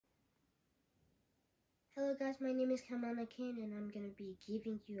Hello guys, my name is Kaimana Kane and I'm going to be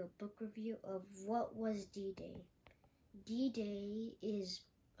giving you a book review of what was D-Day. D-Day is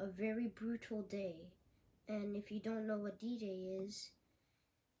a very brutal day, and if you don't know what D-Day is,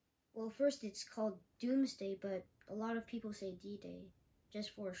 well, first it's called Doomsday, but a lot of people say D-Day just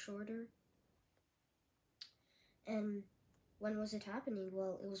for shorter. And when was it happening?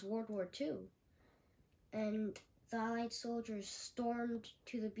 Well, it was World War II, and the Allied soldiers stormed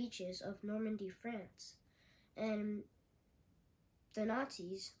to the beaches of Normandy, France. And the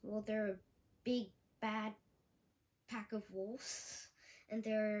Nazis, well, they're a big, bad pack of wolves, and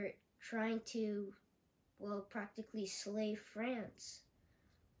they're trying to, well, practically slay France.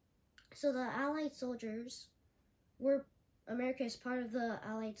 So the Allied soldiers America is part of the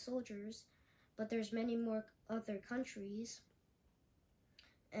Allied soldiers, but there's many more other countries,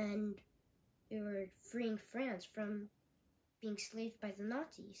 and they were freeing France from being slaved by the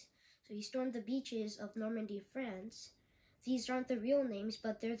Nazis. So he stormed the beaches of Normandy, France. These aren't the real names,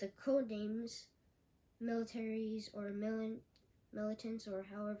 but they're the code names militaries or militants, or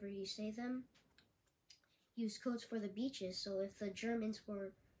however you say them, use codes for the beaches. So if the Germans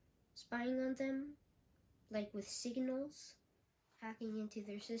were spying on them, like with signals, hacking into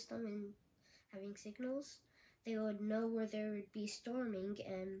their system and having signals, they would know where they would be storming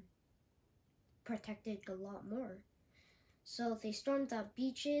and protected a lot more. So they stormed the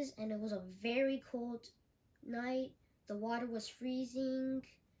beaches, and it was a very cold night. The water was freezing,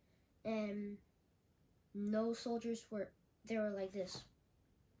 and no soldiers they were like this.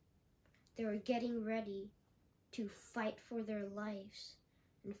 They were getting ready to fight for their lives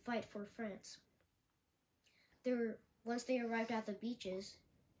and fight for France. Once they arrived at the beaches,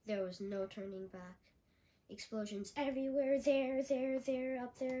 there was no turning back. Explosions everywhere, there,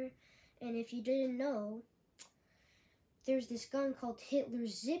 up there. And if you didn't know, there's this gun called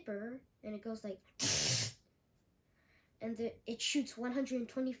Hitler's Zipper, and it goes like, and it shoots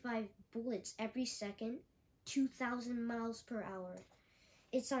 125 bullets every second, 2,000 miles per hour.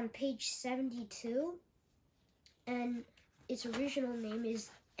 It's on page 72, and its original name is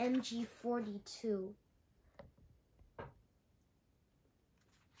MG42.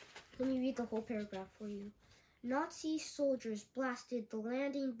 Let me read the whole paragraph for you. Nazi soldiers blasted the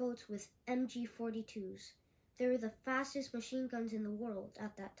landing boats with MG42s. They were the fastest machine guns in the world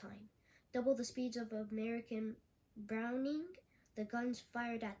at that time. Double the speeds of American Browning, the guns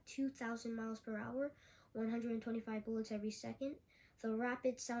fired at 2,000 miles per hour, 125 bullets every second. The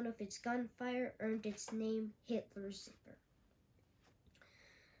rapid sound of its gunfire earned its name Hitler's Zipper.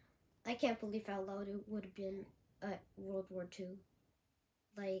 I can't believe how loud it would have been at World War II.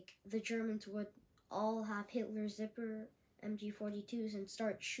 Like, the Germans would all have Hitler's Zipper MG42s and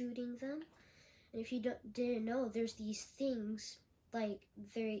start shooting them. And if you didn't know, there's these things, like,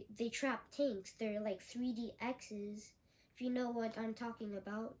 they trap tanks. They're like 3D X's. If you know what I'm talking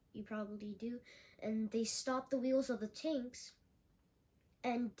about, you probably do. And they stop the wheels of the tanks,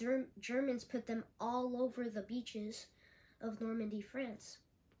 and Germans put them all over the beaches of Normandy, France.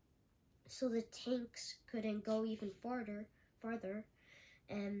 So the tanks couldn't go even farther,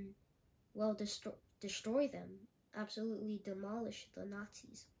 and, well, destroy them, absolutely demolish the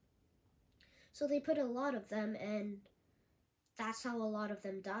Nazis. So they put a lot of them, and that's how a lot of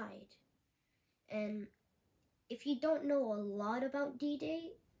them died. And if you don't know a lot about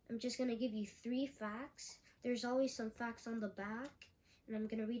D-Day, I'm just going to give you 3 facts. There's always some facts on the back, and I'm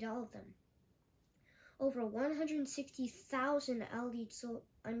going to read all of them. Over 160,000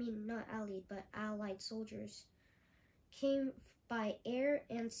 Allied soldiers came by air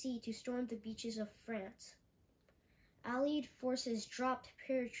and sea to storm the beaches of France. Allied forces dropped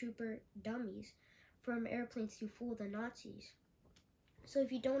paratrooper dummies from airplanes to fool the Nazis. So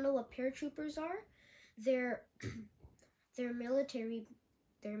if you don't know what paratroopers are, they're military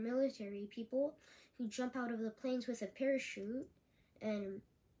people who jump out of the planes with a parachute, and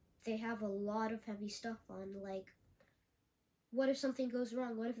they have a lot of heavy stuff on. Like, what if something goes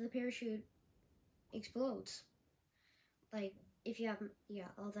wrong? What if the parachute explodes? Like, if you have,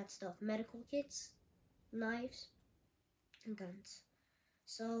 all that stuff. Medical kits, knives, and guns.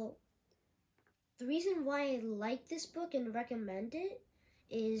 So the reason why I like this book and recommend it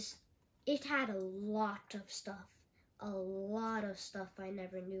is it had a lot of stuff I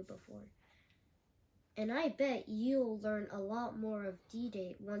never knew before. And I bet you'll learn a lot more of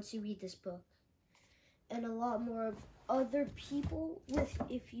D-Day once you read this book, and a lot more of other people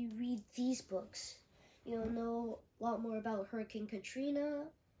if you read these books. You'll know a lot more about Hurricane Katrina,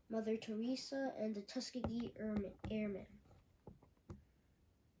 Mother Teresa, and the Tuskegee Airmen.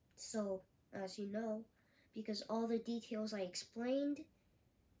 So, as you know, because all the details I explained,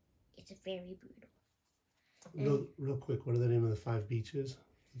 it's very brutal. Real quick, what are the name of the 5 beaches?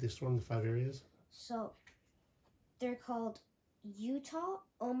 They stormed the 5 areas? So, they're called Utah,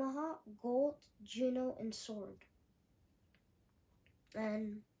 Omaha, Gold, Juno, and Sword.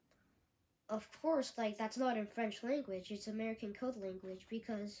 And, of course, like, that's not in French language. It's American code language,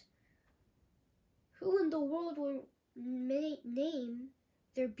 because who in the world will name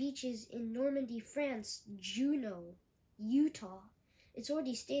their beaches in Normandy, France, Juno, Utah? It's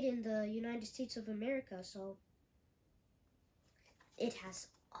already stated in the United States of America, so it has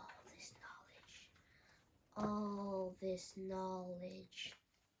all this knowledge.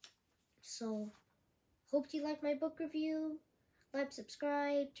 So, hope you like my book review. Like,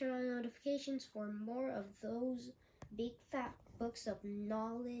 subscribe, turn on notifications for more of those big fat books of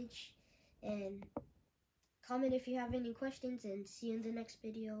knowledge, and comment if you have any questions, and see you in the next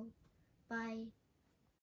video. Bye.